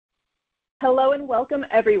Hello and welcome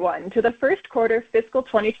everyone to the first quarter fiscal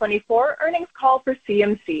 2024 earnings call for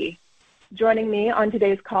CMC. Joining me on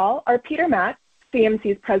today's call are Peter Matt,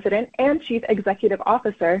 CMC's President and Chief Executive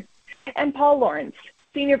Officer, and Paul Lawrence,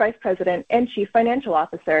 Senior Vice President and Chief Financial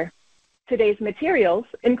Officer. Today's materials,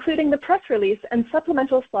 including the press release and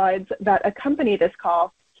supplemental slides that accompany this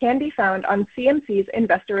call, can be found on CMC's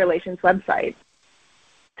Investor Relations website.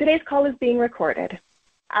 Today's call is being recorded.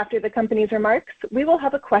 After the company's remarks, we will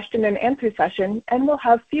have a question and answer session and we'll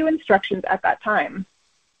have few instructions at that time.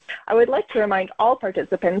 I would like to remind all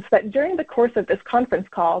participants that during the course of this conference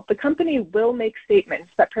call, the company will make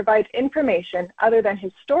statements that provide information other than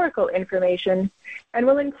historical information and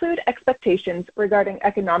will include expectations regarding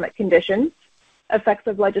economic conditions, effects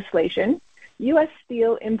of legislation, U.S.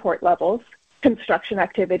 steel import levels, construction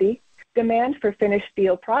activity, demand for finished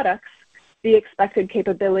steel products, the expected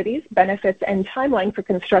capabilities, benefits, and timeline for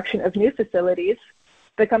construction of new facilities,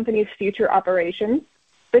 the company's future operations,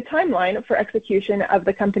 the timeline for execution of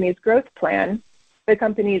the company's growth plan, the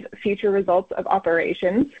company's future results of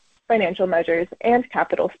operations, financial measures, and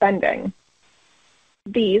capital spending.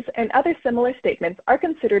 These and other similar statements are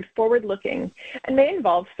considered forward-looking and may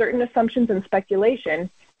involve certain assumptions and speculation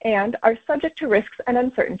and are subject to risks and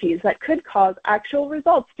uncertainties that could cause actual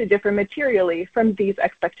results to differ materially from these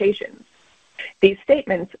expectations. These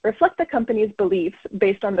statements reflect the company's beliefs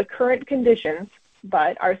based on the current conditions,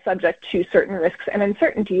 but are subject to certain risks and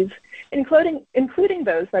uncertainties, including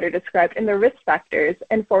those that are described in the Risk Factors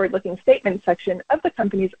and Forward-Looking Statements section of the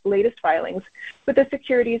company's latest filings with the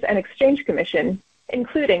Securities and Exchange Commission,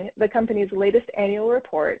 including the company's latest annual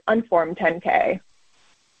report on Form 10-K.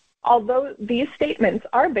 Although these statements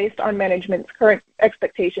are based on management's current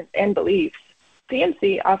expectations and beliefs,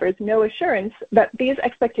 CMC offers no assurance that these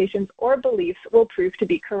expectations or beliefs will prove to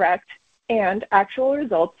be correct, and actual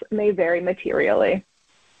results may vary materially.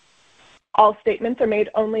 All statements are made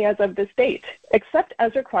only as of this date. Except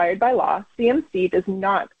as required by law, CMC does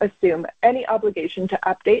not assume any obligation to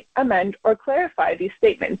update, amend, or clarify these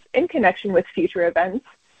statements in connection with future events,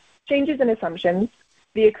 changes in assumptions,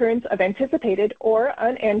 the occurrence of anticipated or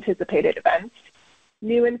unanticipated events,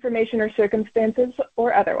 new information or circumstances,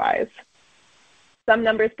 or otherwise. Some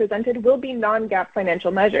numbers presented will be non-GAAP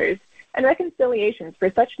financial measures, and reconciliations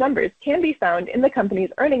for such numbers can be found in the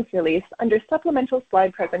company's earnings release under supplemental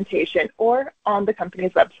slide presentation or on the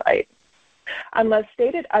company's website. Unless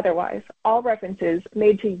stated otherwise, all references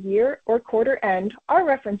made to year or quarter end are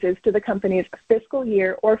references to the company's fiscal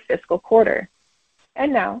year or fiscal quarter.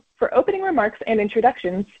 And now, for opening remarks and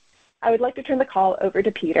introductions, I would like to turn the call over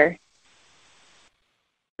to Peter.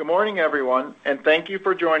 Good morning, everyone, and thank you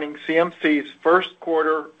for joining CMC's first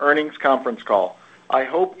quarter earnings conference call. I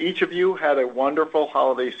hope each of you had a wonderful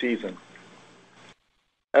holiday season.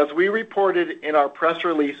 As we reported in our press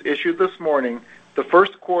release issued this morning, the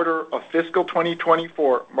first quarter of fiscal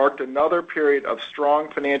 2024 marked another period of strong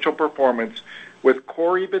financial performance with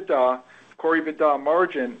core EBITDA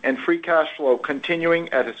margin, and free cash flow continuing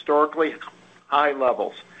at historically high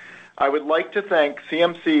levels. I would like to thank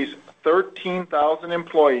CMC's 13,000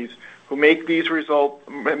 employees who make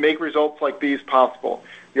results like these possible.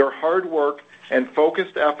 Your hard work and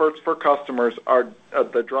focused efforts for customers are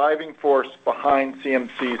the driving force behind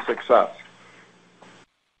CMC's success.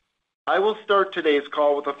 I will start today's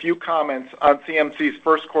call with a few comments on CMC's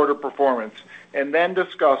first quarter performance and then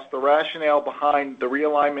discuss the rationale behind the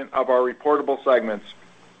realignment of our reportable segments,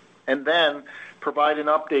 and then provide an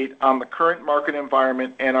update on the current market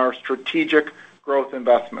environment and our strategic growth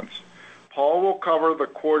investments. Paul will cover the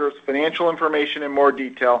quarter's financial information in more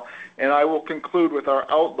detail, and I will conclude with our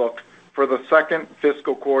outlook for the second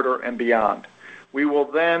fiscal quarter and beyond. We will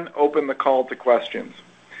then open the call to questions.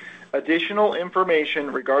 Additional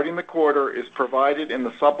information regarding the quarter is provided in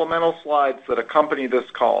the supplemental slides that accompany this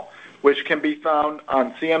call, which can be found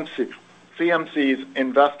on CMC's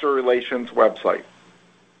Investor Relations website.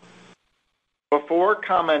 Before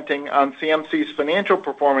commenting on CMC's financial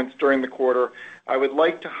performance during the quarter, I would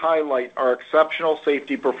like to highlight our exceptional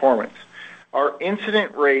safety performance. Our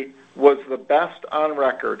incident rate was the best on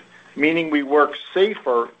record, meaning we worked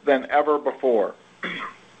safer than ever before.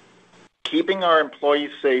 Keeping our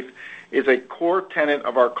employees safe is a core tenet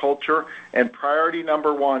of our culture and priority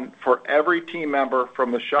number one for every team member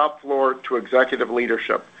from the shop floor to executive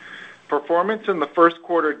leadership. Performance in the first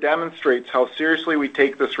quarter demonstrates how seriously we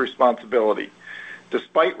take this responsibility.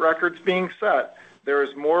 Despite records being set, there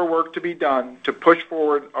is more work to be done to push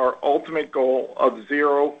forward our ultimate goal of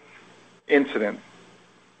zero incidents.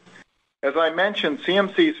 As I mentioned,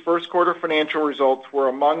 CMC's first quarter financial results were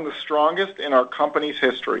among the strongest in our company's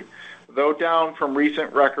history, though down from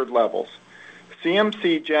recent record levels.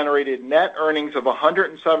 CMC generated net earnings of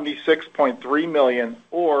 $176.3 million,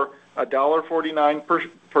 or $1.49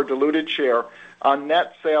 per diluted share, on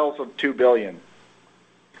net sales of $2 billion.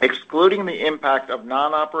 Excluding the impact of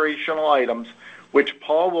non-operational items, which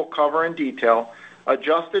Paul will cover in detail,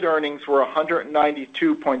 adjusted earnings were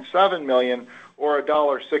 $192.7 million, or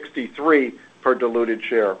 $1.63 per diluted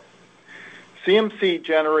share. CMC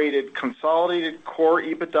generated consolidated core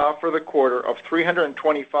EBITDA for the quarter of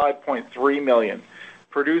 $325.3 million,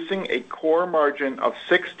 producing a core margin of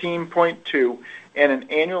 16.2% and an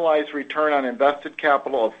annualized return on invested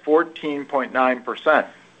capital of 14.9%.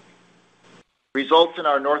 Results in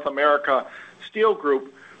our North America Steel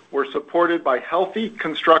Group were supported by healthy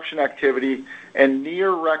construction activity and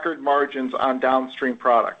near-record margins on downstream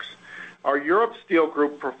products. Our Europe Steel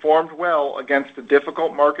Group performed well against a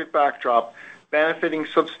difficult market backdrop, benefiting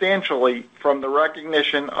substantially from the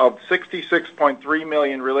recognition of $66.3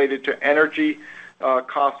 million related to energy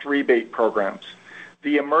cost rebate programs.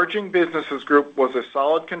 The Emerging Businesses Group was a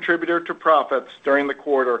solid contributor to profits during the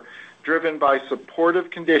quarter, driven by supportive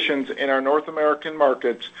conditions in our North American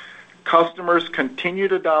markets, customers'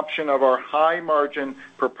 continued adoption of our high-margin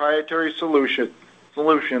proprietary solutions,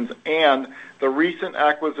 and the recent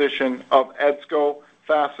acquisition of EDSCO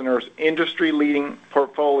Fasteners' industry-leading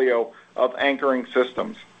portfolio of anchoring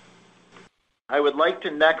systems. I would like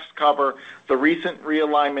to next cover the recent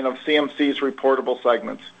realignment of CMC's reportable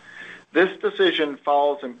segments. This decision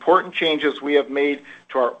follows important changes we have made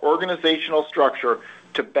to our organizational structure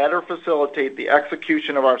to better facilitate the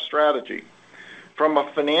execution of our strategy. From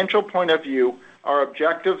a financial point of view, our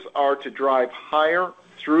objectives are to drive higher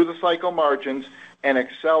through-the-cycle margins and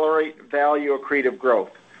accelerate value-accretive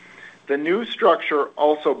growth. The new structure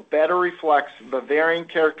also better reflects the varying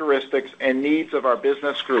characteristics and needs of our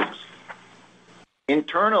business groups.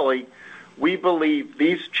 Internally, we believe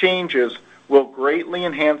these changes will greatly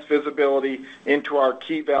enhance visibility into our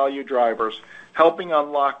key value drivers, helping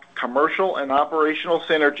unlock commercial and operational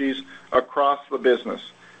synergies across the business,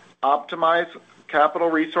 optimize capital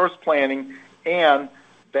resource planning, and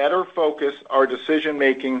better focus our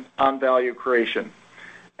decision-making on value creation.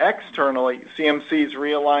 Externally, CMC's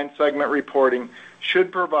realigned segment reporting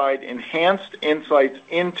should provide enhanced insights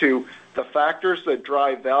into the factors that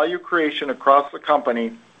drive value creation across the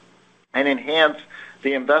company and enhance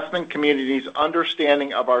the investment community's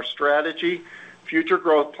understanding of our strategy, future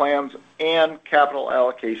growth plans, and capital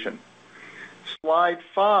allocation. Slide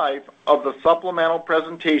 5 of the supplemental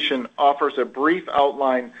presentation offers a brief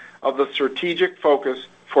outline of the strategic focus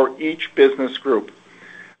for each business group.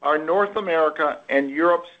 Our North America and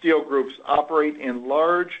Europe Steel Groups operate in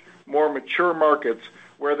large, more mature markets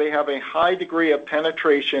where they have a high degree of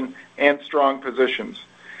penetration and strong positions.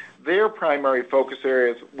 Their primary focus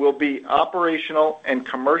areas will be operational and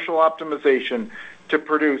commercial optimization to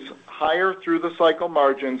produce higher through-the-cycle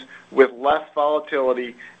margins with less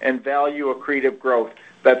volatility and value-accretive growth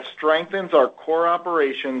that strengthens our core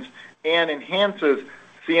operations and enhances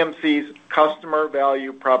CMC's customer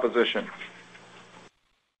value proposition.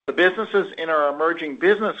 The businesses in our Emerging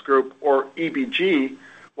Business Group, or EBG,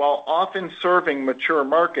 while often serving mature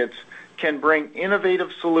markets, can bring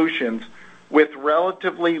innovative solutions with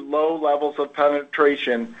relatively low levels of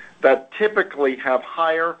penetration that typically have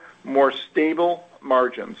higher, more stable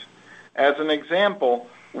margins. As an example,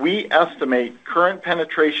 we estimate current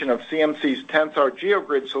penetration of CMC's Tensar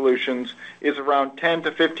geogrid solutions is around 10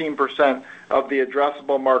 to 15% of the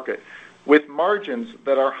addressable market, with margins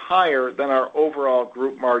that are higher than our overall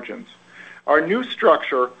group margins. Our new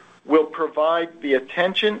structure will provide the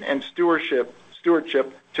attention and stewardship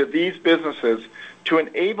to these businesses to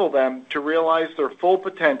enable them to realize their full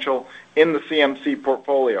potential in the CMC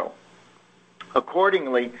portfolio.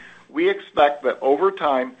 Accordingly, we expect that over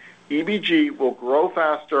time, EBG will grow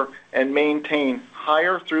faster and maintain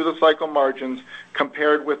higher through-the-cycle margins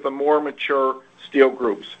compared with the more mature steel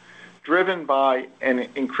groups, driven by an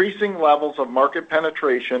increasing levels of market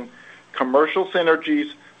penetration, commercial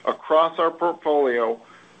synergies across our portfolio,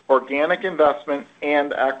 organic investment,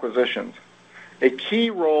 and acquisitions. A key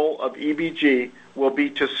role of EBG will be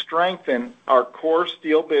to strengthen our core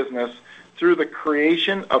steel business through the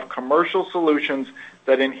creation of commercial solutions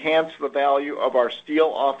that enhance the value of our steel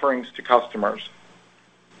offerings to customers.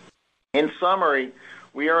 In summary,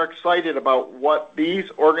 we are excited about what these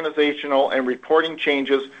organizational and reporting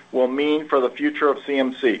changes will mean for the future of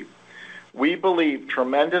CMC. We believe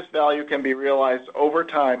tremendous value can be realized over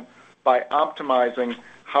time by optimizing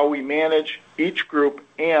how we manage each group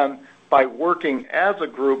and by working as a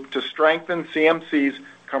group to strengthen CMC's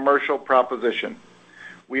commercial proposition.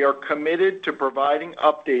 We are committed to providing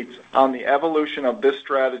updates on the evolution of this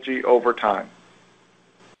strategy over time.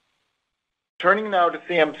 Turning now to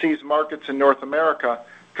CMC's markets in North America,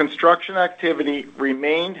 construction activity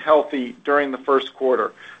remained healthy during the first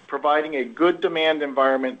quarter, providing a good demand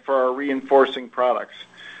environment for our reinforcing products.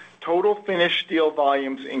 Total finished steel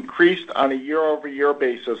volumes increased on a year-over-year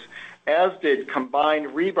basis, as did combined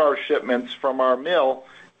rebar shipments from our mill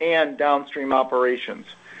and downstream operations.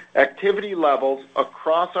 Activity levels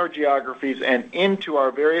across our geographies and into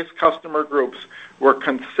our various customer groups were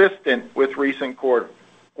consistent with recent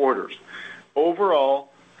quarters. Overall,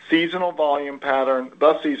 the seasonal volume pattern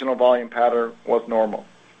was normal.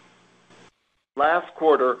 Last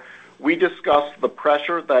quarter, we discussed the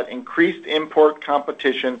pressure that increased import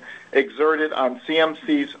competition exerted on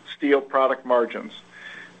CMC's steel product margins.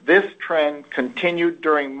 This trend continued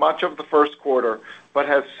during much of the first quarter, but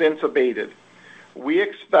has since abated. We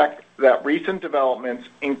expect that recent developments,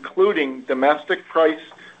 including domestic price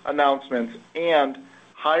announcements and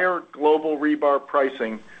higher global rebar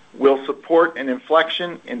pricing, will support an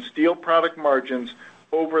inflection in steel product margins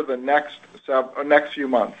over the next few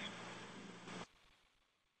months.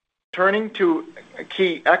 Turning to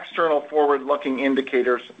key external forward-looking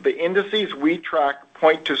indicators, the indices we track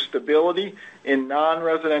point to stability in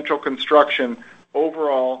non-residential construction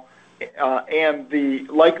overall and the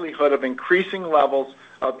likelihood of increasing levels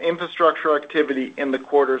of infrastructure activity in the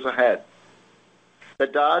quarters ahead. The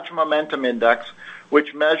Dodge Momentum Index,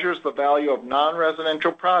 which measures the value of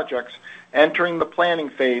non-residential projects entering the planning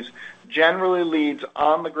phase, generally leads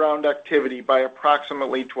on-the-ground activity by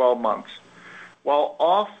approximately 12 months. While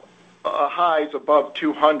off highs above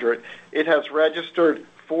 200, it has registered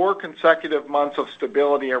 4 consecutive months of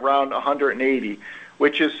stability around 180,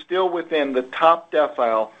 which is still within the top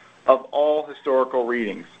decile of all historical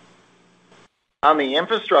readings. On the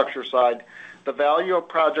infrastructure side, the value of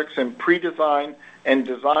projects in pre-design and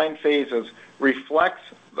design phases reflects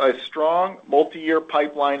a strong multi-year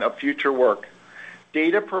pipeline of future work.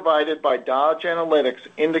 Data provided by Dodge Analytics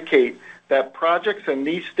indicate that projects in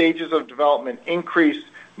these stages of development increased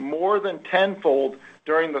more than tenfold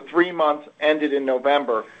during the 3 months ended in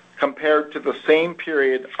November compared to the same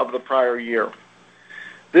period of the prior year.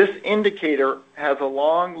 This indicator has a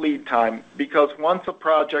long lead time because once a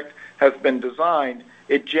project has been designed,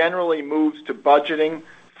 it generally moves to budgeting,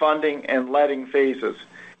 funding, and letting phases.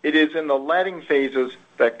 It is in the letting phases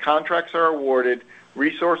that contracts are awarded,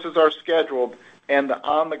 resources are scheduled, and the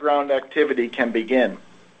on-the-ground activity can begin.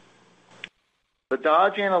 The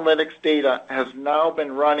Dodge Analytics data has now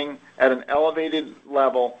been running at an elevated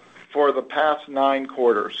level for the past 9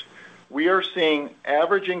 quarters. We are seeing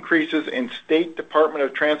average increases in State Department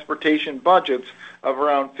of Transportation budgets of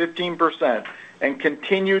around 15% and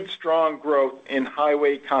continued strong growth in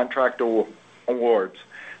highway contract awards.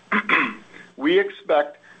 We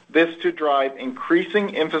expect this to drive increasing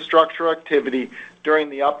infrastructure activity during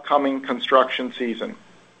the upcoming construction season.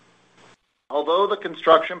 Although the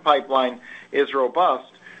construction pipeline is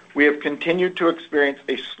robust, we have continued to experience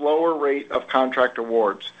a slower rate of contract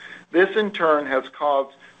awards. This in turn has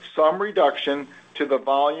caused some reduction to the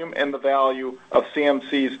volume and the value of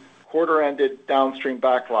CMC's quarter-ended downstream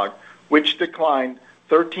backlog, which declined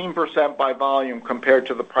 13% by volume compared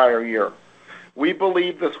to the prior year. We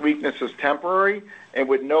believe this weakness is temporary and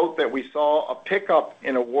would note that we saw a pickup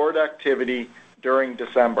in award activity during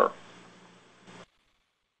December.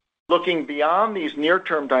 Looking beyond these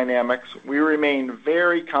near-term dynamics, we remain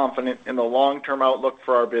very confident in the long-term outlook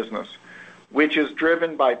for our business, which is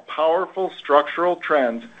driven by powerful structural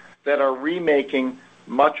trends that are remaking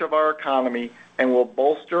much of our economy and will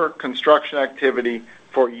bolster construction activity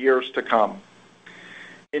for years to come.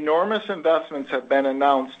 Enormous investments have been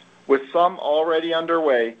announced, with some already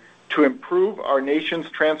underway, to improve our nation's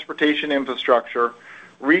transportation infrastructure,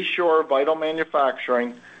 reshore vital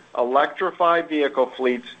manufacturing, electrify vehicle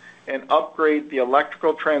fleets, and upgrade the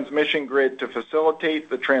electrical transmission grid to facilitate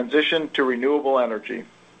the transition to renewable energy.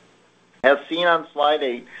 As seen on slide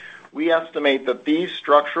 8, we estimate that these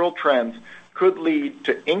structural trends could lead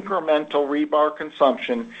to incremental rebar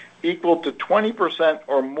consumption equal to 20%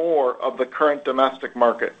 or more of the current domestic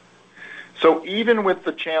market. So even with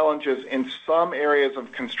the challenges in some areas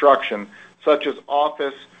of construction, such as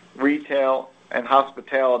office, retail, and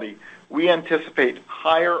hospitality, we anticipate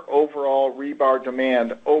higher overall rebar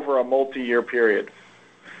demand over a multi-year period.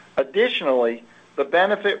 Additionally, the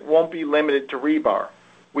benefit won't be limited to rebar.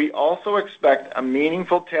 We also expect a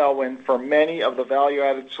meaningful tailwind for many of the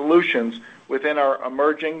value-added solutions within our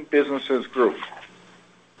emerging businesses group.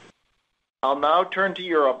 I'll now turn to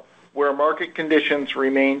Europe, where market conditions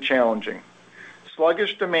remain challenging.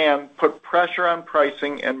 Sluggish demand put pressure on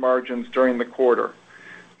pricing and margins during the quarter.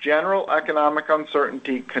 General economic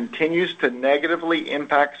uncertainty continues to negatively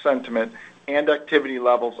impact sentiment and activity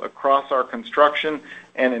levels across our construction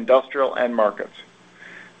and industrial end markets.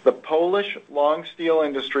 The Polish long steel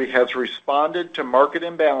industry has responded to market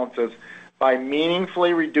imbalances by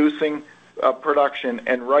meaningfully reducing production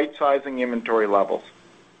and right-sizing inventory levels.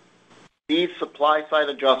 These supply-side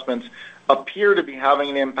adjustments appear to be having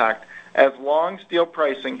an impact as long steel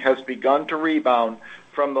pricing has begun to rebound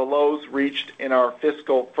from the lows reached in our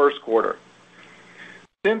fiscal first quarter.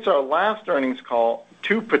 Since our last earnings call,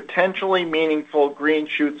 two potentially meaningful green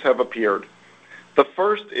shoots have appeared. The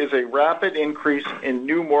first is a rapid increase in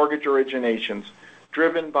new mortgage originations,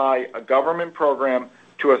 driven by a government program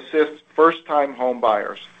to assist first-time home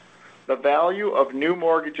buyers. The value of new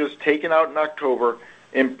mortgages taken out in October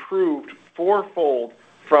improved fourfold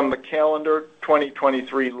from the calendar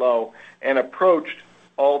 2023 low and approached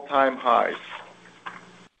all-time highs.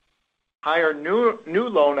 Higher new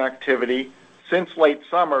loan activity since late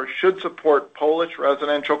summer should support Polish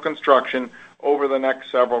residential construction over the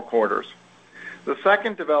next several quarters. The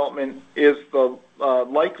second development is the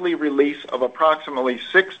likely release of approximately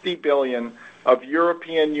 60 billion of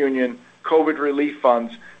European Union COVID relief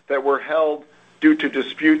funds that were held due to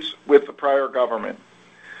disputes with the prior government.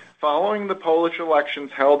 Following the Polish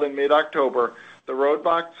elections held in mid-October, the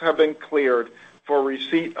roadblocks have been cleared for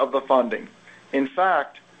receipt of the funding. In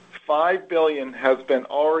fact, 5 billion has been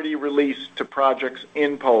already released to projects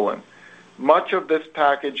in Poland. Much of this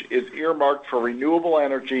package is earmarked for renewable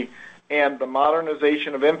energy and the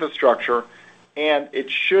modernization of infrastructure, and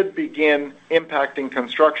it should begin impacting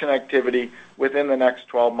construction activity within the next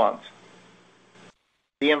 12 months.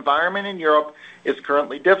 The environment in Europe is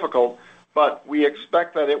currently difficult, but we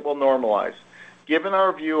expect that it will normalize. Given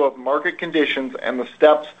our view of market conditions and the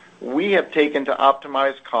steps we have taken to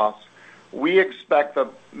optimize costs, we expect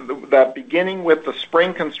that beginning with the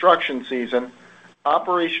spring construction season,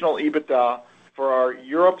 operational EBITDA for our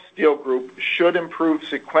Europe Steel Group should improve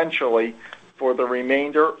sequentially for the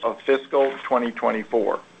remainder of fiscal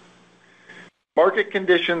 2024. Market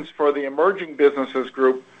conditions for the Emerging Businesses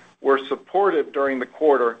Group were supportive during the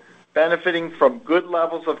quarter, benefiting from good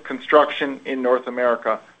levels of construction in North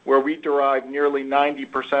America, where we derive nearly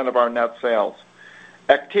 90% of our net sales.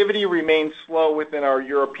 Activity remains slow within our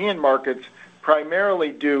European markets,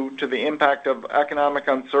 primarily due to the impact of economic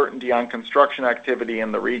uncertainty on construction activity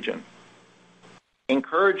in the region.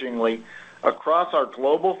 Encouragingly, across our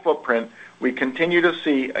global footprint, we continue to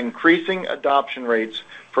see increasing adoption rates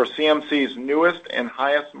for CMC's newest and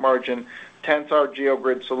highest margin Tensar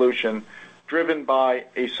GeoGrid solution, driven by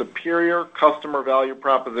a superior customer value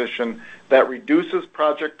proposition that reduces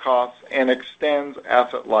project costs and extends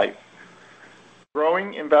asset life.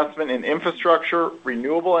 Growing investment in infrastructure,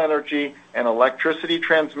 renewable energy, and electricity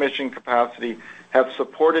transmission capacity have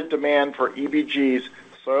supported demand for EBG's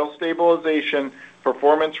soil stabilization,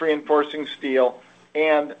 performance reinforcing steel,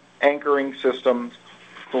 and anchoring systems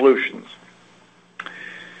solutions.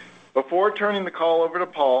 Before turning the call over to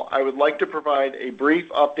Paul, I would like to provide a brief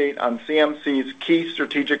update on CMC's key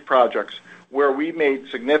strategic projects, where we made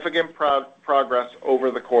significant progress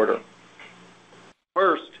over the quarter.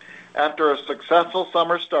 First, after a successful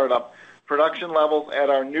summer startup, production levels at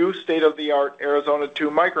our new state-of-the-art Arizona 2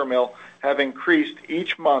 micromill have increased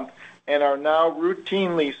each month and are now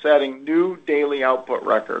routinely setting new daily output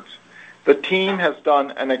records. The team has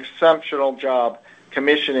done an exceptional job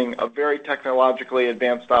commissioning a very technologically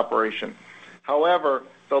advanced operation. However,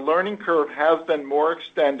 the learning curve has been more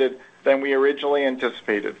extended than we originally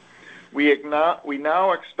anticipated. We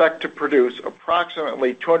now expect to produce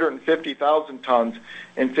approximately 250,000 tons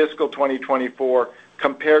in fiscal 2024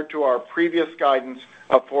 compared to our previous guidance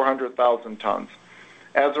of 400,000 tons.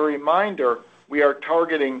 As a reminder, we are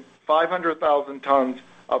targeting 500,000 tons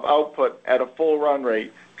of output at a full run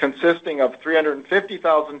rate, consisting of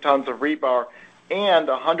 350,000 tons of rebar and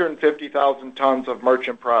 150,000 tons of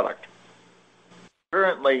merchant product.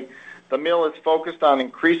 Currently, the mill is focused on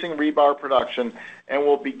increasing rebar production and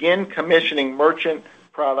will begin commissioning merchant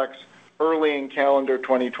products early in calendar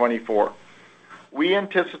 2024. We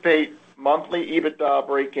anticipate monthly EBITDA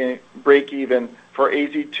break-even for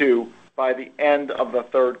AZ2 by the end of the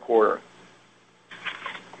third quarter.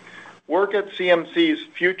 Work at CMC's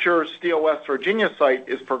future Steel West Virginia site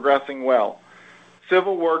is progressing well.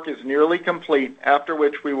 Civil work is nearly complete, after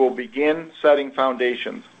which we will begin setting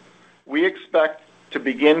foundations. We expect to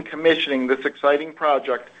begin commissioning this exciting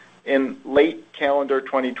project in late calendar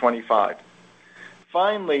 2025.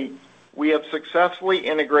 Finally, we have successfully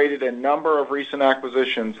integrated a number of recent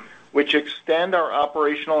acquisitions which extend our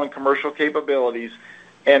operational and commercial capabilities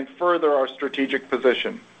and further our strategic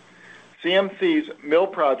position. CMC's mill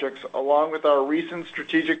projects, along with our recent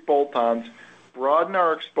strategic bolt-ons, broaden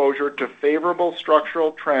our exposure to favorable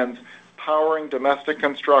structural trends powering domestic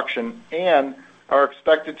construction, and are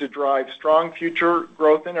expected to drive strong future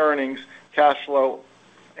growth in earnings, cash flow,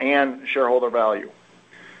 and shareholder value.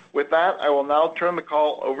 With that, I will now turn the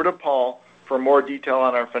call over to Paul for more detail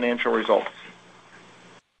on our financial results.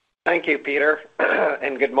 Thank you, Peter,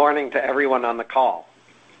 and good morning to everyone on the call.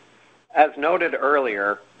 As noted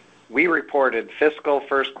earlier, we reported fiscal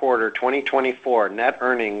first quarter 2024 net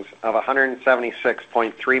earnings of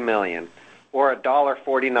 $176.3 million, or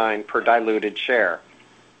 $1.49 per diluted share,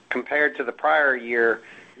 compared to the prior year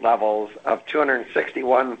levels of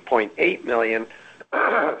 $261.8 million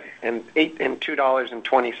and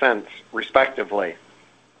 $2.20, respectively.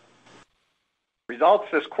 Results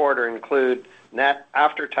this quarter include net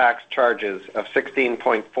after-tax charges of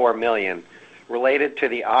 $16.4 million related to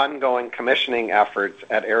the ongoing commissioning efforts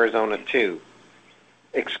at Arizona 2.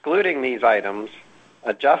 Excluding these items,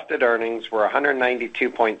 adjusted earnings were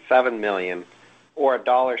 $192.7 million, or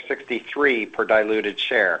 $1.63 per diluted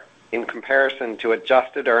share, in comparison to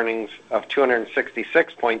adjusted earnings of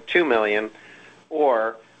 $266.2 million,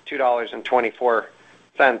 or $2.24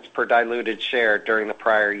 per diluted share during the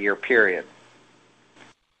prior year period.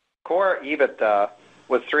 Core EBITDA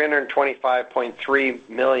was $325.3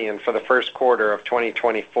 million for the first quarter of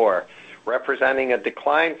 2024, representing a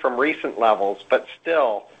decline from recent levels, but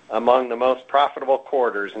still among the most profitable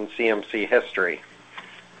quarters in CMC history.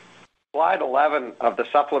 Slide 11 of the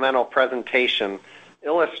supplemental presentation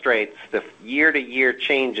illustrates the year-to-year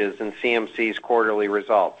changes in CMC's quarterly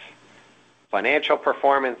results. Financial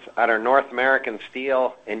performance at our North American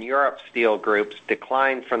Steel and Europe Steel groups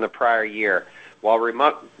declined from the prior year, while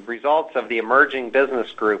results of the Emerging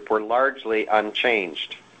Business Group were largely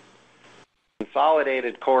unchanged.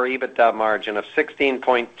 Consolidated core EBITDA margin of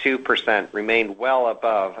 16.2% remained well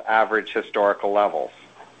above average historical levels.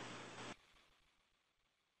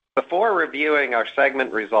 Before reviewing our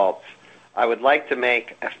segment results, I would like to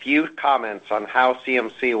make a few comments on how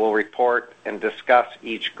CMC will report and discuss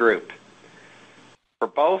each group. For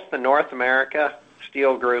both the North America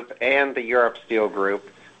Steel Group and the Europe Steel Group,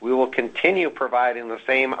 we will continue providing the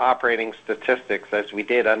same operating statistics as we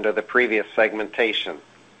did under the previous segmentation.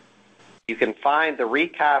 You can find the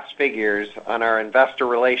recast figures on our investor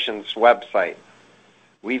relations website.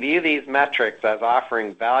 We view these metrics as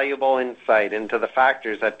offering valuable insight into the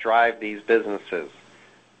factors that drive these businesses,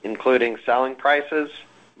 including selling prices,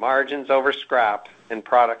 margins over scrap, and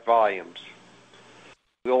product volumes.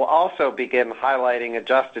 We will also begin highlighting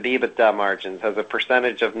adjusted EBITDA margins as a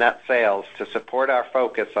percentage of net sales to support our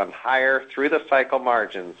focus on higher through-the-cycle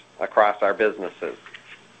margins across our businesses.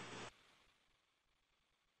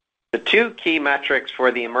 The two key metrics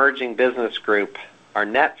for the Emerging Business Group are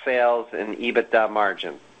net sales and EBITDA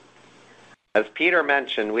margin. As Peter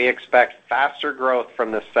mentioned, we expect faster growth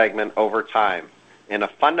from this segment over time, and a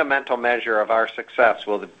fundamental measure of our success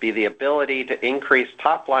will be the ability to increase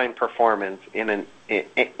top-line performance in an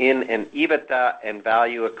EBITDA and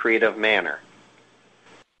value accretive manner.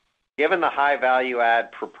 Given the high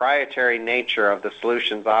value-add proprietary nature of the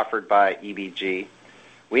solutions offered by EBG,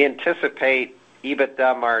 we anticipate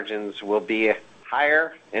EBITDA margins will be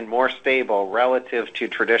higher and more stable relative to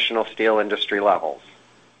traditional steel industry levels.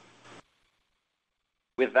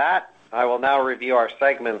 With that, I will now review our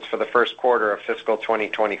segments for the first quarter of fiscal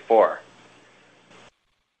 2024.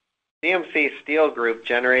 CMC Steel Group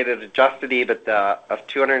generated adjusted EBITDA of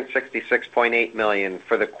 $266.8 million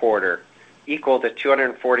for the quarter, equal to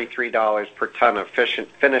 $243 per ton of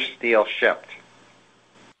finished steel shipped.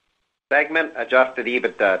 Segment adjusted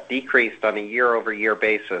EBITDA decreased on a year-over-year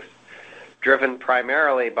basis, driven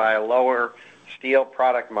primarily by a lower steel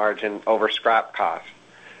product margin over scrap cost,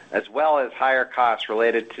 as well as higher costs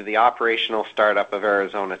related to the operational startup of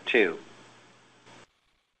Arizona 2.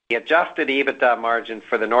 The adjusted EBITDA margin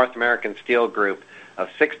for the North American Steel Group of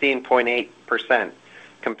 16.8%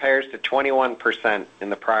 compares to 21% in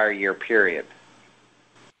the prior year period.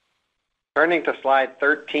 Turning to slide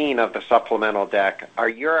 13 of the supplemental deck, our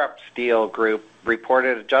Europe Steel Group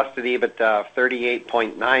reported adjusted EBITDA of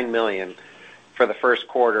 $38.9 million for the first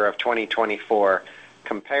quarter of 2024,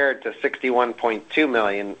 compared to $61.2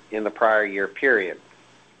 million in the prior year period.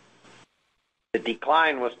 The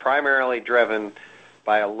decline was primarily driven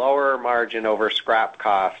by a lower margin over scrap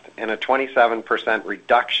cost and a 27%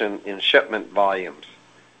 reduction in shipment volumes.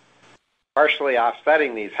 Partially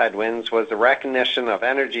offsetting these headwinds was the recognition of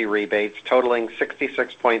energy rebates totaling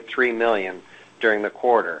 $66.3 million during the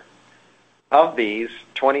quarter. Of these,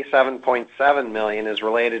 $27.7 million is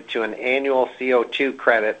related to an annual CO2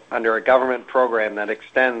 credit under a government program that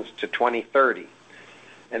extends to 2030,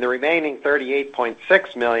 and the remaining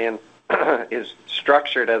 $38.6 million is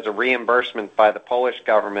structured as a reimbursement by the Polish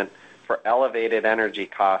government for elevated energy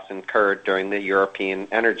costs incurred during the European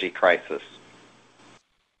energy crisis.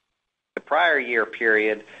 The prior year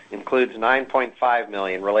period includes $9.5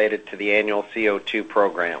 million related to the annual CO2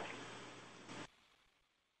 program.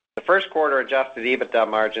 The first quarter adjusted EBITDA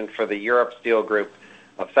margin for the Europe Steel Group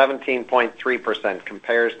of 17.3%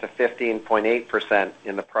 compares to 15.8%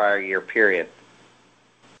 in the prior year period.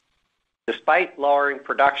 Despite lowering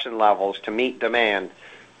production levels to meet demand,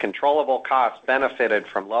 controllable costs benefited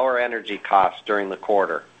from lower energy costs during the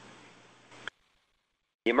quarter.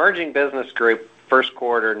 The Emerging Business Group first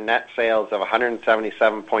quarter net sales of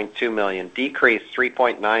 $177.2 million decreased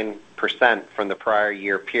 3.9% from the prior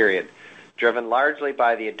year period, driven largely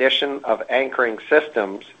by the addition of anchoring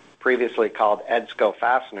systems, previously called EDSCO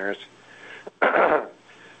fasteners.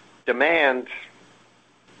 Demand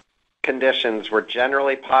conditions were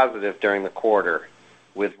generally positive during the quarter,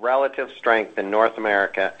 with relative strength in North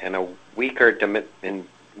America and a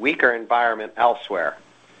weaker environment elsewhere.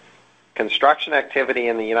 Construction activity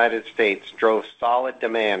in the United States drove solid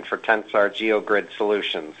demand for Tensar geogrid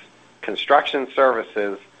solutions, construction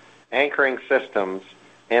services, anchoring systems,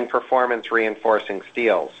 and performance reinforcing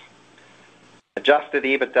steels. Adjusted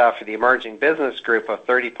EBITDA for the Emerging Business Group of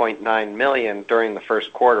 $30.9 million during the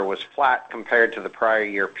first quarter was flat compared to the prior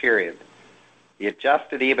year period. The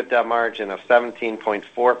adjusted EBITDA margin of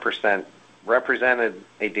 17.4% represented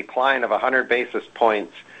a decline of 100 basis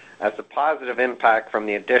points as the positive impact from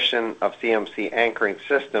the addition of CMC anchoring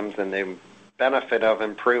systems and the benefit of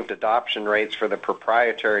improved adoption rates for the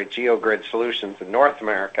proprietary geogrid solutions in North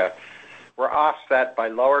America were offset by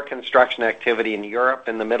lower construction activity in Europe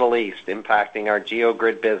and the Middle East, impacting our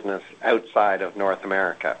geogrid business outside of North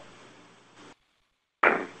America.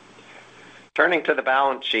 Turning to the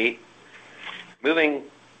balance sheet,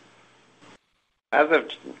 as of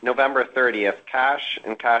November 30th, cash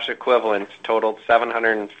and cash equivalents totaled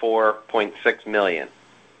 $704.6 million.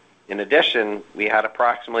 In addition, we had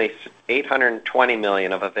approximately $820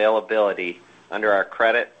 million of availability under our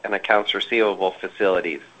credit and accounts receivable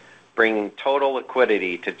facilities, bringing total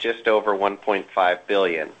liquidity to just over $1.5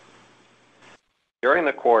 billion. During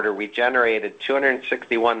the quarter, we generated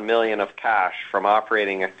 $261 million of cash from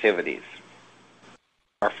operating activities.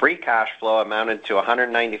 Our free cash flow amounted to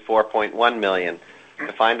 $194.1 million,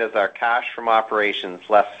 defined as our cash from operations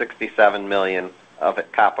less $67 million of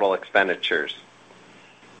capital expenditures.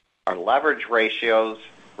 Our leverage ratios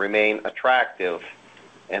remain attractive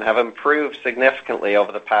and have improved significantly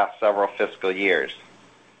over the past several fiscal years.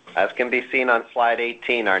 As can be seen on slide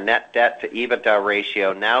 18, our net debt to EBITDA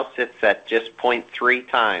ratio now sits at just 0.3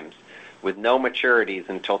 times, with no maturities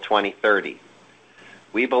until 2030.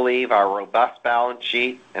 We believe our robust balance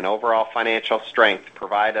sheet and overall financial strength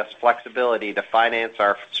provide us flexibility to finance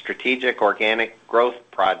our strategic organic growth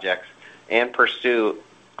projects and pursue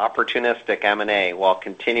opportunistic M&A while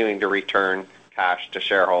continuing to return cash to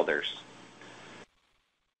shareholders.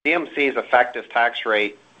 CMC's effective tax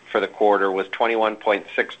rate for the quarter was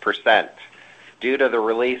 21.6% due to the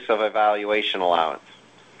release of a valuation allowance.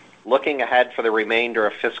 Looking ahead for the remainder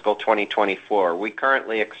of fiscal 2024, we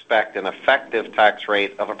currently expect an effective tax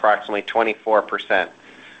rate of approximately 24%,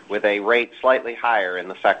 with a rate slightly higher in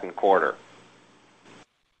the second quarter.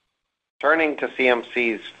 Turning to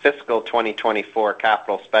CMC's fiscal 2024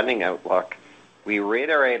 capital spending outlook, we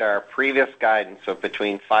reiterate our previous guidance of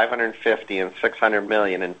between $550 and $600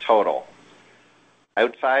 million in total.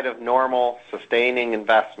 Outside of normal sustaining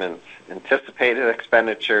investments, anticipated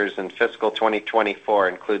expenditures in fiscal 2024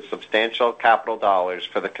 include substantial capital dollars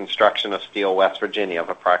for the construction of Steel West Virginia of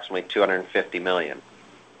approximately $250 million.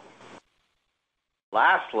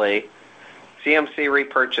 Lastly, CMC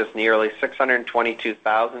repurchased nearly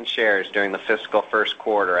 622,000 shares during the fiscal first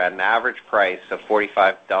quarter at an average price of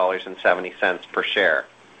 $45.70 per share.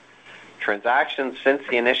 Transactions since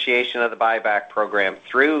the initiation of the buyback program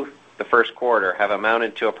through the first quarter have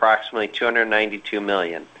amounted to approximately $292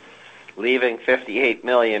 million, leaving $58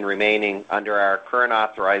 million remaining under our current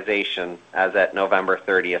authorization as at November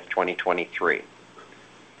 30th, 2023.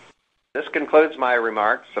 This concludes my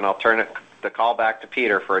remarks, and I'll turn the call back to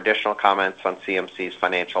Peter for additional comments on CMC's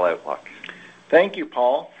financial outlook. Thank you,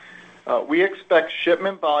 Paul. We expect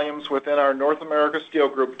shipment volumes within our North America Steel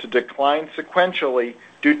Group to decline sequentially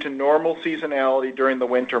due to normal seasonality during the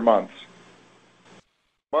winter months.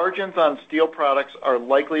 Margins on steel products are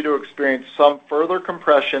likely to experience some further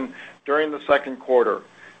compression during the second quarter.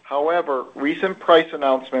 However, recent price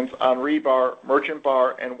announcements on rebar, merchant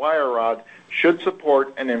bar, and wire rod should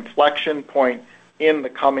support an inflection point in the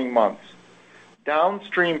coming months.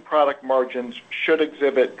 Downstream product margins should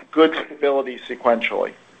exhibit good stability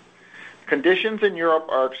sequentially. Conditions in Europe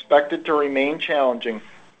are expected to remain challenging,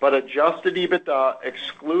 but adjusted EBITDA,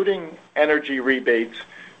 excluding energy rebates,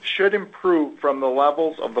 should improve from the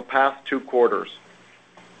levels of the past 2 quarters.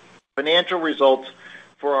 Financial results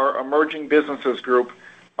for our emerging businesses group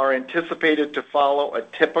are anticipated to follow a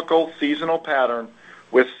typical seasonal pattern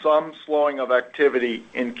with some slowing of activity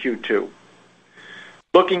in Q2.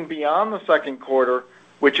 Looking beyond the second quarter,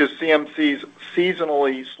 which is CMC's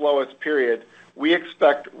seasonally slowest period, we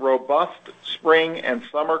expect robust spring and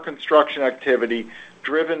summer construction activity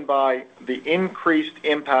driven by the increased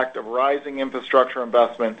impact of rising infrastructure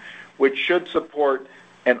investment, which should support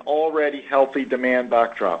an already healthy demand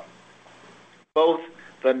backdrop. Both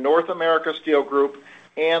the North America Steel Group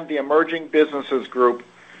and the Emerging Businesses Group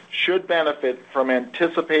should benefit from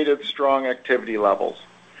anticipated strong activity levels.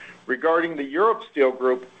 Regarding the Europe Steel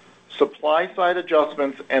Group, supply-side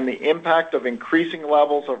adjustments and the impact of increasing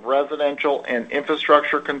levels of residential and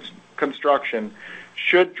infrastructure construction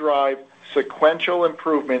should drive sequential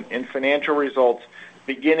improvement in financial results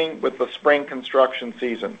beginning with the spring construction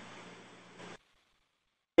season.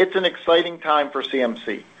 It's an exciting time for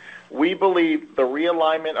CMC. We believe the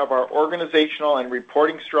realignment of our organizational and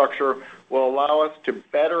reporting structure will allow us to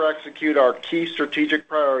better execute our key strategic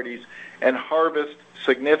priorities and harvest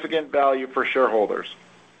significant value for shareholders.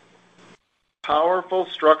 Powerful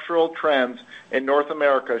structural trends in North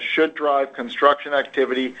America should drive construction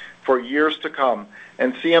activity for years to come,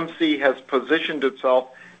 and CMC has positioned itself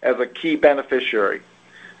as a key beneficiary.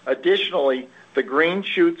 Additionally, the green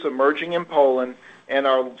shoots emerging in Poland and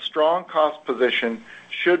our strong cost position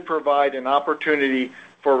should provide an opportunity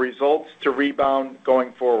for results to rebound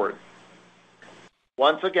going forward.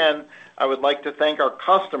 Once again, I would like to thank our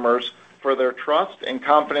customers for their trust and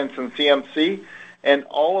confidence in CMC and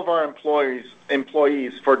all of our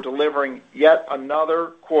employees for delivering yet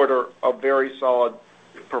another quarter of very solid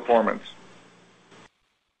performance.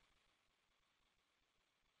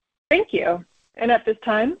 Thank you. And at this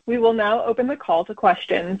time, we will now open the call to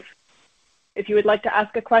questions. If you would like to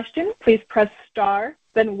ask a question, please press star,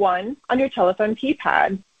 then 1 on your telephone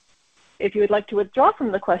keypad. If you would like to withdraw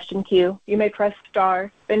from the question queue, you may press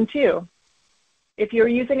star, then 2. If you're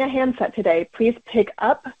using a handset today, please pick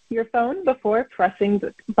up your phone before pressing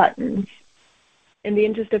the buttons. In the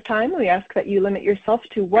interest of time, we ask that you limit yourself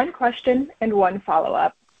to 1 question and 1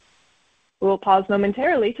 follow-up. We will pause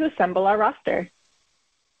momentarily to assemble our roster.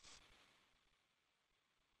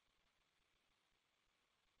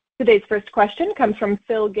 Today's first question comes from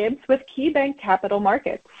Phil Gibbs with KeyBanc Capital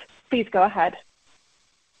Markets. Please go ahead.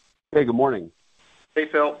 Hey, good morning. Hey,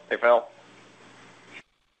 Phil. Hey, Phil.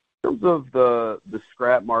 In terms of the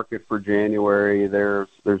scrap market for January, there's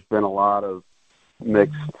been a lot of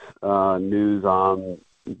mixed news on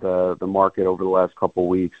the market over the last couple of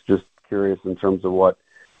weeks. Just curious in terms of what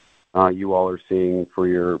you all are seeing for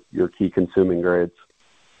your key consuming grades.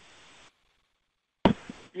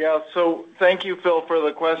 Yeah, so thank you, Phil, for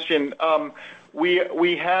the question.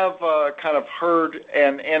 We have kind of heard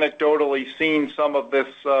and anecdotally seen some of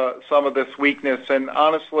this weakness, and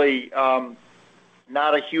honestly,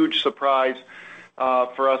 not a huge surprise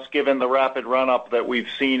for us given the rapid run-up that we've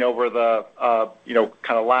seen over the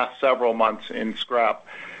kind of last several months in scrap.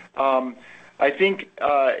 I think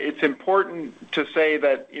it's important to say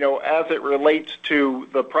that as it relates to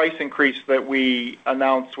the price increase that we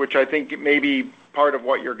announced, which I think may be part of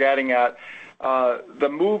what you're getting at, the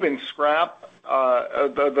move in scrap,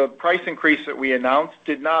 the price increase that we announced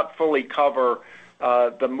did not fully cover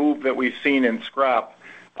the move that we've seen in scrap.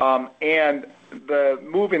 And the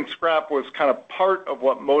move in scrap was kind of part of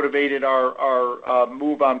what motivated our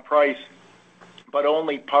move on price, but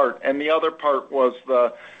only part. And the other part was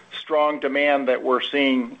the strong demand that we're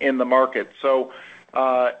seeing in the market. So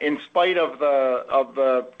in spite of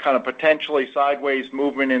the kind of potentially sideways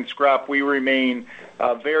movement in scrap, we remain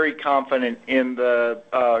very confident in the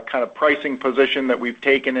kind of pricing position that we've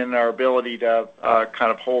taken and our ability to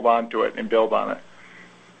kind of hold on to it and build on it.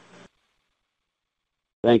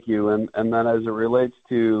 Thank you. And then as it relates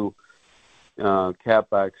to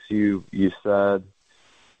CapEx, you said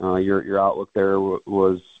your outlook there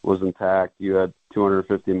was intact. You had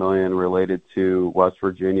 $250 million related to West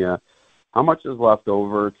Virginia. How much is left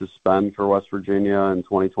over to spend for West Virginia in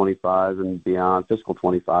 2025 and beyond, fiscal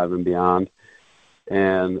 25 and beyond?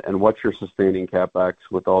 And what's your sustaining CapEx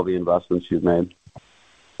with all the investments you've made?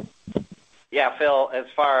 Yeah, Phil, as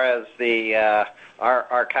far as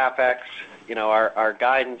our CapEx, our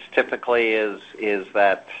guidance typically is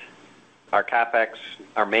that our CapEx,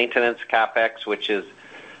 our maintenance CapEx, which is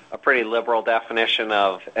a pretty liberal definition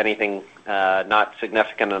of anything not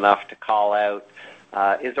significant enough to call out,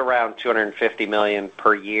 is around $250 million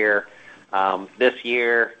per year. This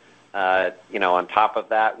year, on top of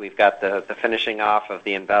that, we've got the finishing off of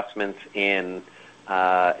the investments in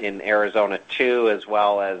Arizona 2, as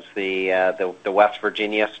well as the West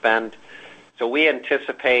Virginia spend. So we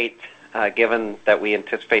anticipate, given that we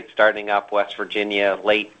anticipate starting up West Virginia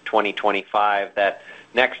late 2025, that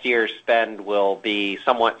next year's spend will be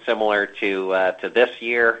somewhat similar to this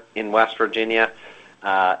year in West Virginia,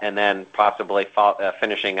 and then possibly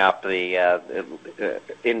finishing up into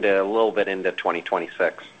a little bit into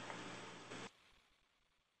 2026.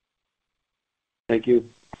 Thank you.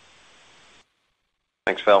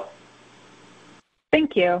 Thanks, Phil.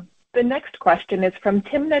 Thank you. The next question is from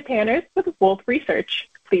Timna Tanners with Wolfe Research.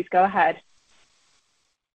 Please go ahead.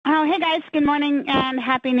 Oh, hey guys, good morning and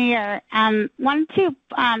Happy New Year. Wanted to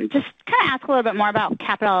just kind of ask a little bit more about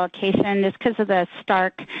capital allocation, just because of the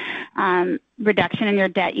stark reduction in your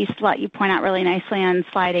debt you point out really nicely on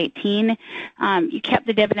slide 18. You kept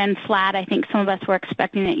the dividend flat. I think some of us were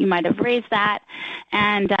expecting that you might have raised that,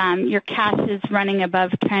 and your cash is running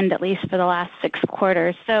above trend, at least for the last 6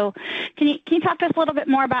 quarters. So can you talk to us a little bit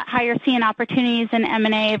more about how you're seeing opportunities in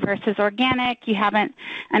M&A versus organic? You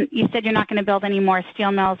said you're not going to build any more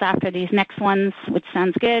steel mills after these next ones, which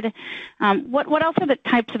sounds good. What else are the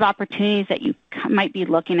types of opportunities that you might be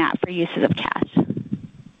looking at for uses of cash?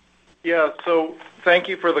 Yeah, so thank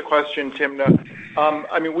you for the question,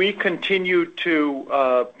 Timna. We continue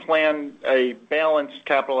to plan a balanced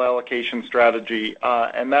capital allocation strategy,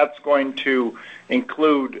 and that's going to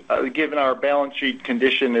include, given our balance sheet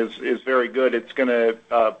condition is very good, it's going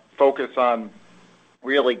to focus on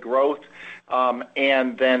really growth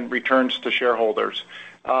and then returns to shareholders.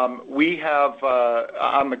 We have,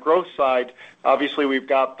 on the growth side, obviously we've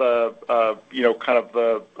got the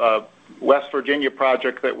West Virginia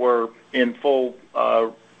project that we're in full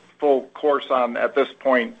course on at this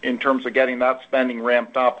point in terms of getting that spending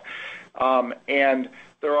ramped up. And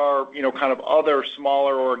there are, other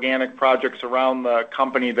smaller organic projects around the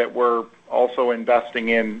company that we're also investing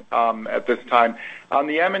in at this time. On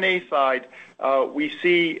the M&A side, we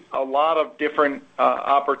see a lot of different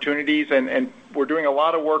opportunities, and we're doing a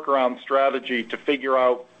lot of work around strategy to figure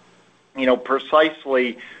out,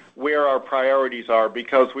 precisely where our priorities are,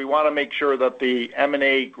 because we want to make sure that the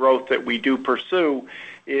M&A growth that we do pursue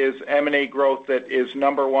is M&A growth that is,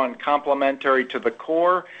 number one, complementary to the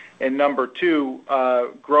core, and number two,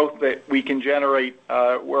 growth that we can generate,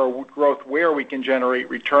 where we can generate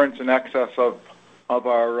returns in excess of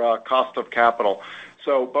our cost of capital.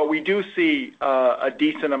 So, but we do see a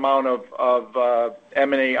decent amount of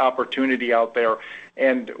M&A opportunity out there,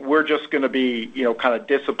 and we're just going to be, kind of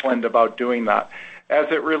disciplined about doing that. As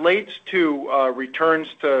it relates to returns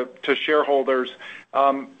to shareholders,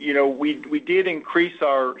 we did increase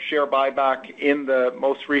our share buyback in the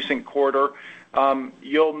most recent quarter.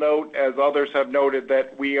 You'll note, as others have noted,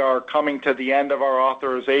 that we are coming to the end of our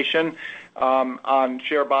authorization on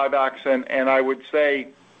share buybacks, and I would say,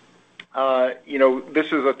 this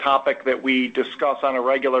is a topic that we discuss on a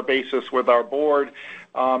regular basis with our board.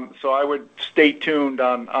 So I would stay tuned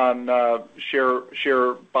on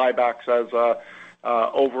share buybacks as a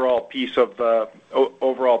overall piece of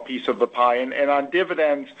the pie. And on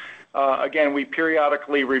dividends, again, we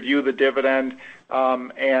periodically review the dividend,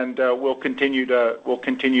 and we'll continue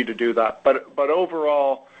to do that. But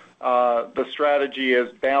overall, the strategy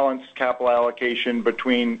is balanced capital allocation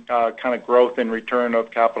between kind of growth and return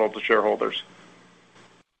of capital to shareholders.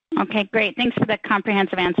 Okay, great. Thanks for the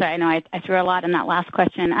comprehensive answer. I know I threw a lot in that last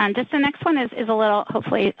question. Just the next one is a little,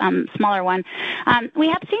 hopefully, smaller one. We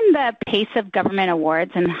have seen the pace of government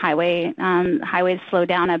awards and highways slow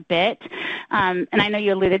down a bit, and I know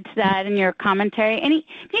you alluded to that in your commentary. Can you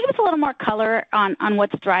give us a little more color on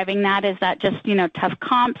what's driving that? Is that just, tough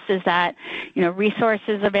comps? Is that,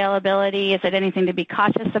 resources availability? Is it anything to be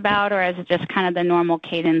cautious about, or is it just kind of the normal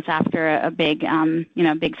cadence after a big,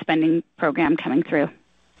 big spending program coming through?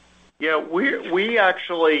 Yeah, we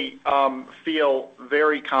actually feel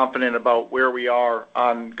very confident about where we are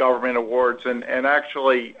on government awards, and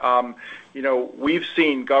actually, we've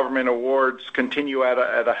seen government awards continue at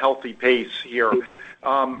a healthy pace here.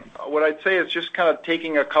 What I'd say is just kind of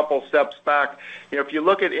taking a couple steps back. If you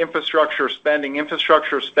look at infrastructure spending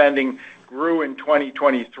grew in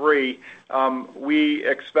 2023. We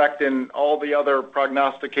expect, and all the other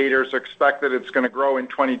prognosticators expect, that it's going to grow in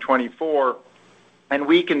 2024. And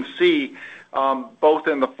we can see, both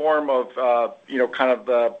in the form of, kind of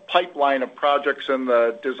the pipeline of projects in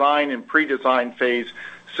the design and pre-design phase,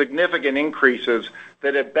 significant increases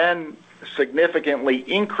that have been significantly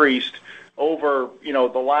increased over,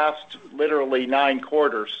 the last literally 9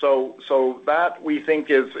 quarters. So that we think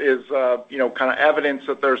is kind of evidence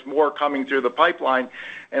that there's more coming through the pipeline.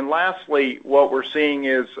 And lastly, what we're seeing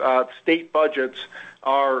is state budgets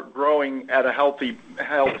are growing at a healthy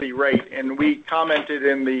rate. And we commented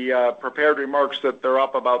in the prepared remarks that they're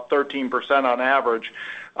up about 13% on average.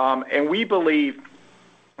 And we believe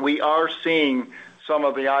we are seeing some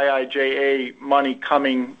of the IIJA money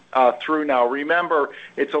coming through now. Remember,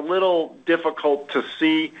 it's a little difficult to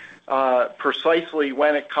see precisely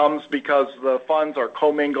when it comes because the funds are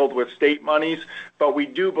commingled with state monies, but we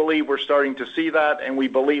do believe we're starting to see that, and we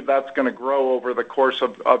believe that's going to grow over the course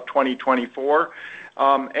of 2024.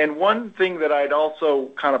 And one thing that I'd also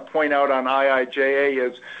kind of point out on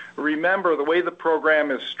IIJA is, remember, the way the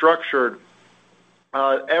program is structured,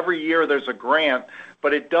 every year there's a grant,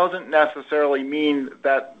 but it doesn't necessarily mean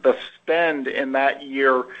that the spend in that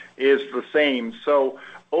year is the same. So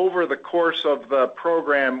over the course of the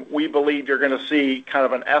program, we believe you're going to see kind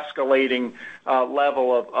of an escalating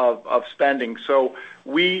level of spending. So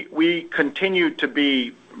we continue to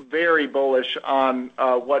be very bullish on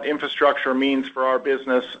what infrastructure means for our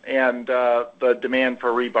business and the demand for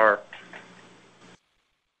rebar.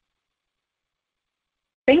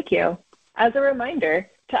 Thank you. As a reminder,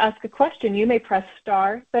 to ask a question, you may press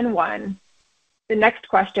star, then 1. The next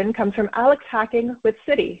question comes from Alex Hacking with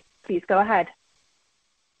Citi. Please go ahead.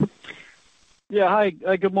 Yeah, hi,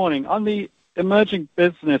 good morning. On the emerging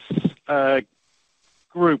business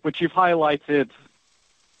group, which you've highlighted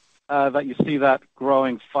that you see that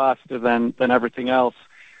growing faster than everything else,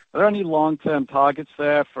 are there any long-term targets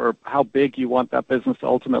there for how big you want that business to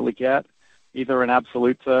ultimately get, either in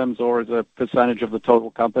absolute terms or as a percentage of the total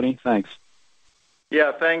company? Thanks.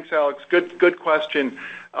 Yeah, thanks, Alex. Good question.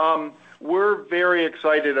 We're very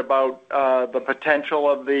excited about the potential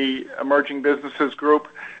of the emerging businesses group.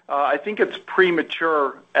 I think it's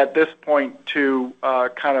premature at this point to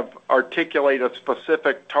kind of articulate a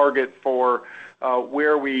specific target for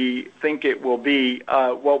where we think it will be.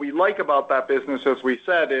 What we like about that business, as we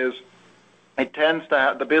said, is it tends to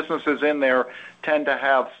have, the businesses in there tend to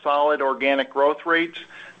have solid organic growth rates.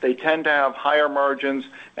 They tend to have higher margins,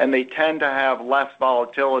 and they tend to have less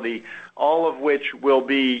volatility, all of which will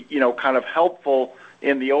be, kind of helpful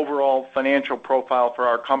in the overall financial profile for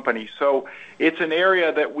our company. So it's an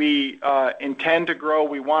area that we intend to grow,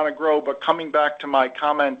 we want to grow, but coming back to my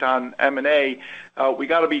comment on M&A, we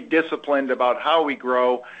got to be disciplined about how we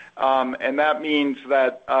grow, and that means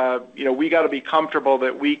that, we got to be comfortable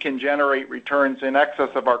that we can generate returns in excess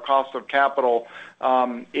of our cost of capital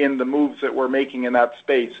in the moves that we're making in that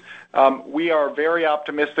space. We are very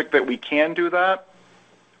optimistic that we can do that.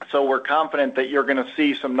 So we're confident that you're going to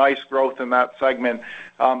see some nice growth in that segment,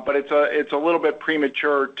 but it's a little bit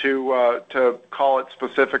premature to call it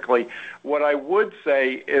specifically. What I would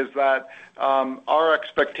say is that our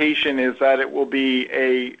expectation is that it will be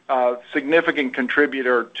a significant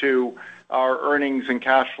contributor to our earnings and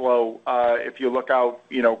cash flow if you look out,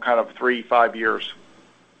 kind of 3-5 years.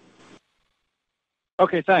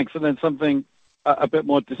 Okay, thanks. And then something a bit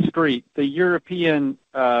more discreet. The European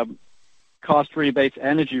cost rebates,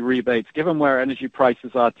 energy rebates, given where energy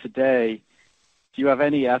prices are today, do you have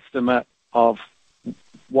any estimate of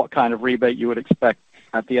what kind of rebate you would expect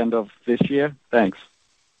at the end of this year? Thanks.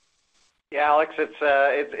 Yeah, Alex,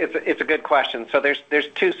 it's a good question. So there's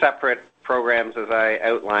 2 separate programs, as I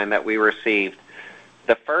outlined, that we received.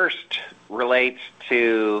 The first relates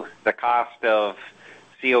to the cost of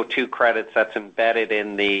CO2 credits that's embedded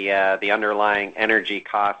in the underlying energy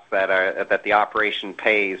costs that the operation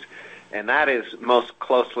pays. And that is most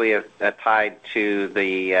closely tied to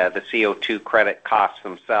the CO2 credit costs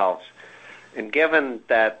themselves. And given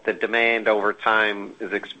that the demand over time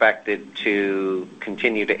is expected to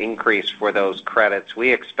continue to increase for those credits,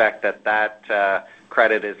 we expect that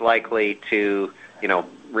credit is likely to,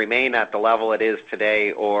 remain at the level it is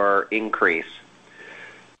today or increase.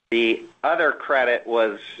 The other credit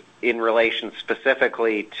was in relation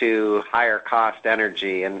specifically to higher cost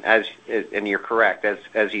energy, and you're correct,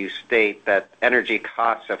 as you state, that energy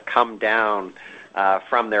costs have come down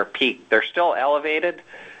from their peak. They're still elevated,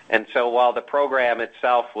 and so while the program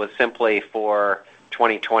itself was simply for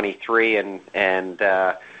 2023, and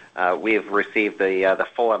we've received the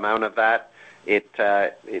full amount of that, it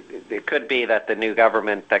could be that the new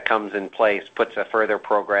government that comes in place puts a further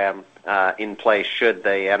program in place should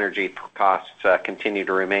the energy costs continue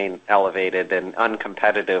to remain elevated and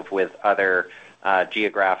uncompetitive with other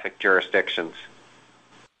geographic jurisdictions.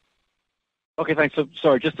 Okay, thanks. So,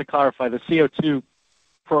 sorry, just to clarify, the CO2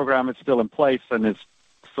 program is still in place and is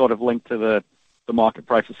sort of linked to the market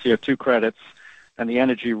price of CO2 credits, and the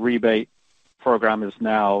energy rebate program is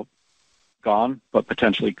now gone, but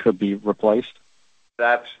potentially could be replaced?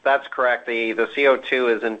 That's correct. The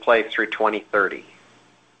CO2 is in place through 2030.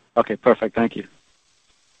 Okay, perfect. Thank you.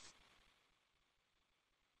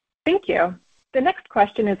 Thank you. The next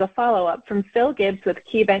question is a follow-up from Phil Gibbs with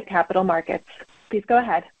KeyBanc Capital Markets. Please go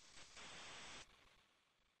ahead.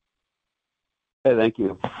 Hey, thank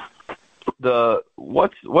you.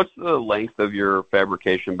 What's the length of your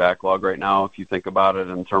fabrication backlog right now, if you think about it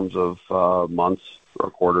in terms of months or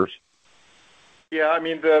quarters? Yeah, I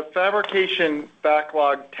mean, the fabrication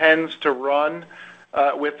backlog tends to run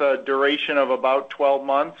with a duration of about 12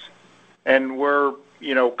 months, and we're,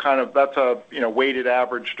 that's a, weighted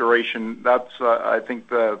average duration. That's, I think,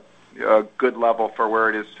 the good level for where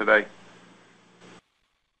it is today.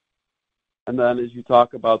 And then as you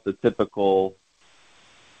talk about the typical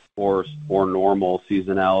or normal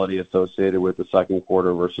seasonality associated with the second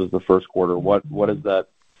quarter versus the first quarter, what is that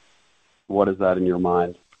in your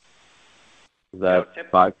mind? Is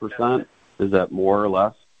that 5%? Is that more or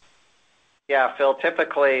less? Yeah, Phil,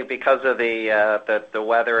 typically because of the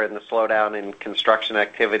weather and the slowdown in construction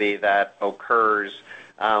activity that occurs,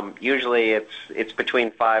 usually it's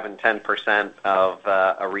between 5 and 10% of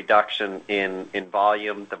a reduction in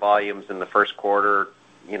volume. The volumes in the first quarter,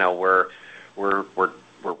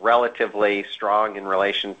 were relatively strong in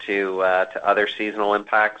relation to other seasonal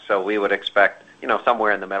impacts. So we would expect,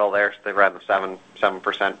 somewhere in the middle there, around the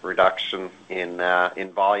 7% reduction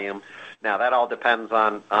in volume. Now that all depends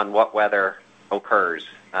on what weather occurs.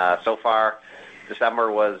 So far,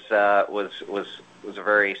 December was a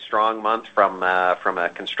very strong month from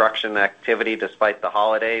a construction activity despite the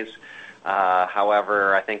holidays.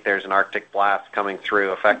 However, I think there's an Arctic blast coming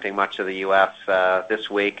through affecting much of the U.S. This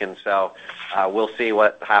week, and so we'll see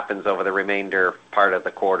what happens over the remainder part of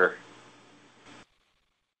the quarter.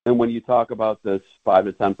 And when you talk about this 5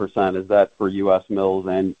 to 10%, is that for U.S. mills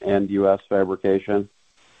and U.S. fabrication?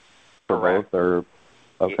 For Correct. Both, or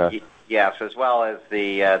okay? Yes, as well as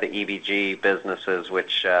the EBG businesses,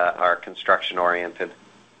 which are construction oriented.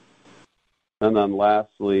 And then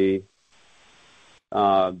lastly,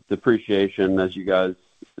 depreciation, as you guys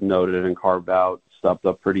noted and carved out, stepped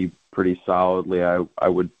up pretty solidly. I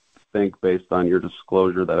would think, based on your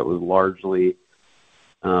disclosure, that it was largely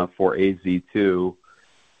for AZ2.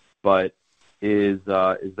 But is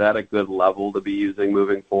that a good level to be using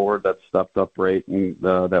moving forward? That stepped up rate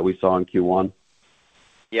that we saw in Q1.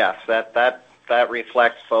 Yes, that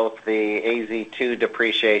reflects both the AZ2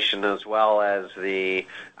 depreciation as well as the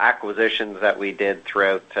acquisitions that we did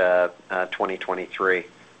throughout 2023.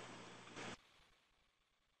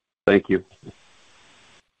 Thank you.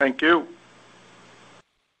 Thank you.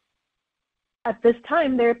 At this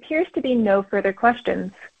time, there appears to be no further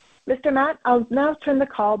questions. Mr. Matt, I'll now turn the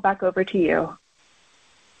call back over to you.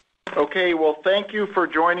 Okay, well, thank you for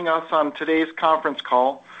joining us on today's conference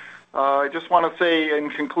call. I just want to say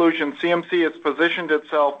in conclusion, CMC has positioned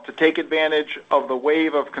itself to take advantage of the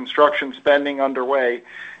wave of construction spending underway.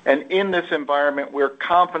 And in this environment, we're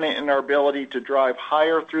confident in our ability to drive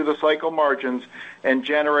higher through the cycle margins and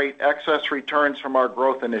generate excess returns from our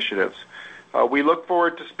growth initiatives. We look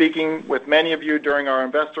forward to speaking with many of you during our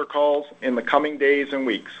investor calls in the coming days and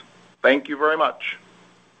weeks. Thank you very much.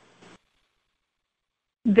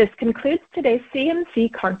 This concludes today's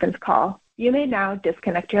CMC conference call. You may now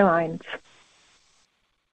disconnect your lines.